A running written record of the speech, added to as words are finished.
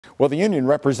Well, the union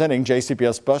representing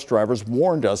JCPS bus drivers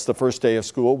warned us the first day of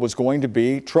school was going to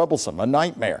be troublesome, a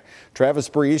nightmare. Travis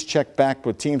Breeze checked back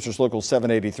with Teamsters Local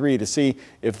 783 to see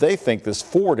if they think this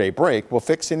 4-day break will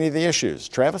fix any of the issues.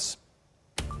 Travis?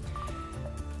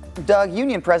 Doug,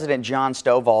 Union President John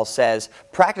Stovall says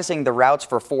practicing the routes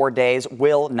for 4 days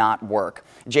will not work.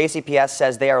 JCPS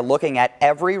says they are looking at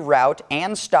every route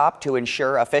and stop to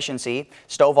ensure efficiency.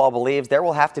 Stovall believes there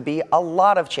will have to be a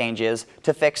lot of changes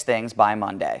to fix things by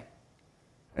Monday.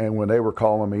 And when they were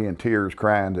calling me in tears,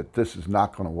 crying that this is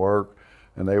not going to work,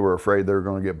 and they were afraid they were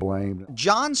going to get blamed.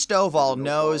 John Stovall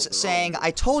knows saying,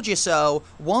 "I told you so,"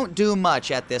 won't do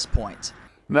much at this point.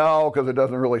 No, because it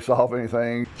doesn't really solve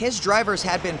anything. His drivers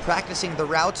had been practicing the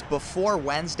routes before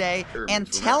Wednesday and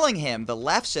telling him the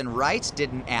lefts and rights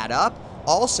didn't add up.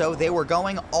 Also, they were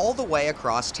going all the way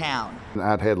across town.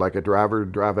 I'd had like a driver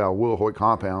drive out of Willhoit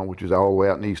compound, which is all the way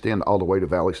out in East End, all the way to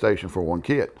Valley Station for one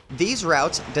kid. These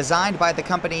routes, designed by the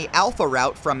company Alpha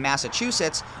Route from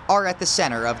Massachusetts, are at the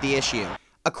center of the issue.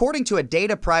 According to a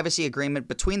data privacy agreement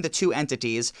between the two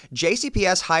entities,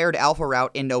 JCPS hired Alpha Route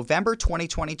in November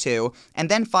 2022 and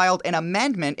then filed an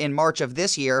amendment in March of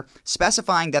this year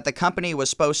specifying that the company was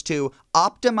supposed to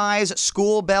optimize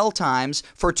school bell times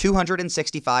for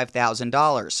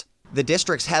 $265,000. The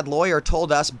district's head lawyer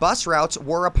told us bus routes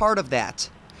were a part of that.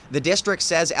 The district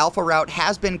says Alpha Route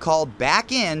has been called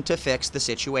back in to fix the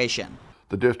situation.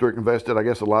 The district invested, I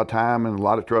guess, a lot of time and a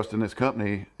lot of trust in this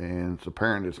company, and it's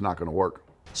apparent it's not going to work.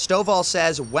 Stovall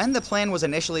says when the plan was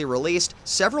initially released,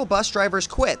 several bus drivers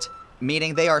quit,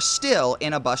 meaning they are still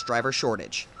in a bus driver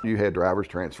shortage. You had drivers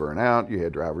transferring out, you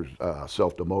had drivers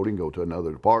self-demoting, go to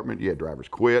another department, you had drivers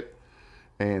quit,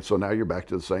 and so now you're back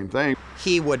to the same thing.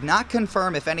 He would not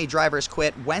confirm if any drivers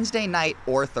quit Wednesday night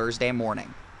or Thursday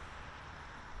morning.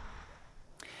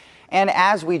 And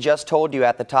as we just told you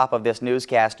at the top of this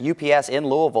newscast, UPS in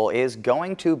Louisville is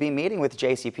going to be meeting with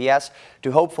JCPS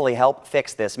to hopefully help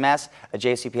fix this mess. A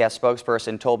JCPS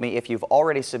spokesperson told me if you've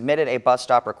already submitted a bus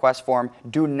stop request form,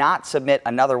 do not submit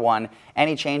another one.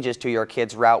 Any changes to your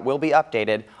kid's route will be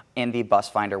updated in the Bus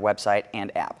Finder website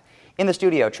and app. In the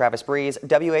studio, Travis Breeze,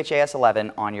 WHAS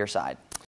 11 on your side.